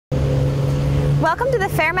Welcome to the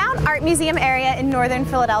Fairmount Art Museum area in Northern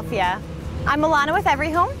Philadelphia. I'm Alana with Every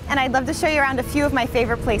Home, and I'd love to show you around a few of my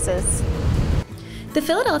favorite places. The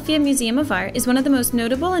Philadelphia Museum of Art is one of the most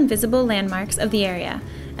notable and visible landmarks of the area.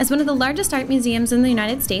 As one of the largest art museums in the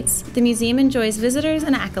United States, the museum enjoys visitors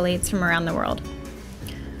and accolades from around the world.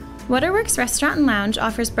 Waterworks Restaurant and Lounge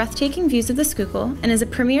offers breathtaking views of the Schuylkill and is a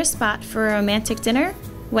premier spot for a romantic dinner,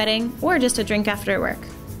 wedding, or just a drink after work.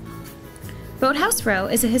 Boathouse Row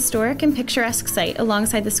is a historic and picturesque site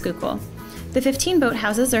alongside the Schuylkill. The 15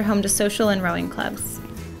 boathouses are home to social and rowing clubs.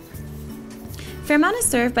 Fairmount is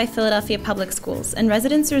served by Philadelphia Public Schools, and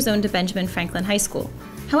residents are zoned to Benjamin Franklin High School.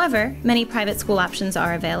 However, many private school options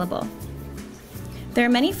are available. There are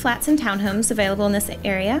many flats and townhomes available in this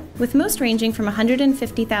area, with most ranging from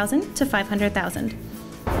 $150,000 to $500,000.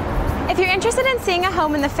 If you're interested in seeing a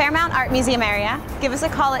home in the Fairmount Art Museum area, give us a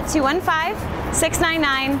call at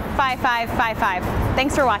 215-699-5555.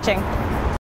 Thanks for watching.